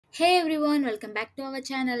Hey everyone, welcome back to our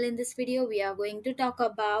channel. In this video, we are going to talk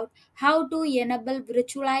about how to enable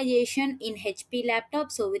virtualization in HP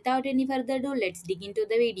laptop. So without any further ado, let's dig into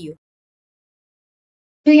the video.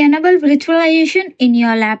 To enable virtualization in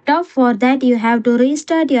your laptop, for that you have to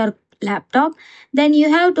restart your laptop. Then you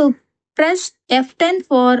have to press F10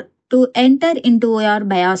 for to enter into your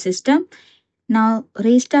BIOS system. Now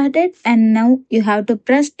restart it and now you have to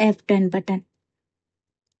press F10 button.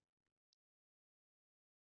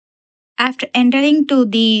 After entering to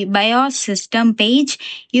the BIOS system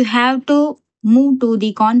page, you have to move to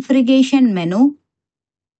the configuration menu.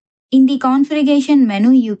 In the configuration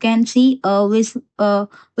menu, you can see a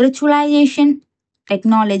virtualization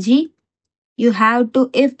technology. You have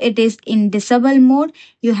to, if it is in disable mode,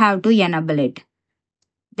 you have to enable it.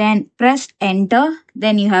 Then press enter.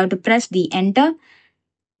 Then you have to press the enter.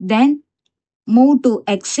 Then move to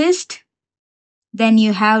exist. Then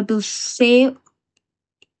you have to save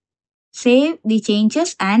the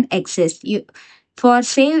changes and exist. For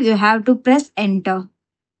save you have to press enter.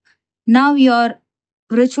 Now your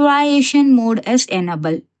virtualization mode is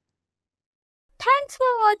enabled. Thanks for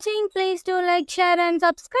watching. Please do like, share and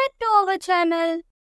subscribe to our channel.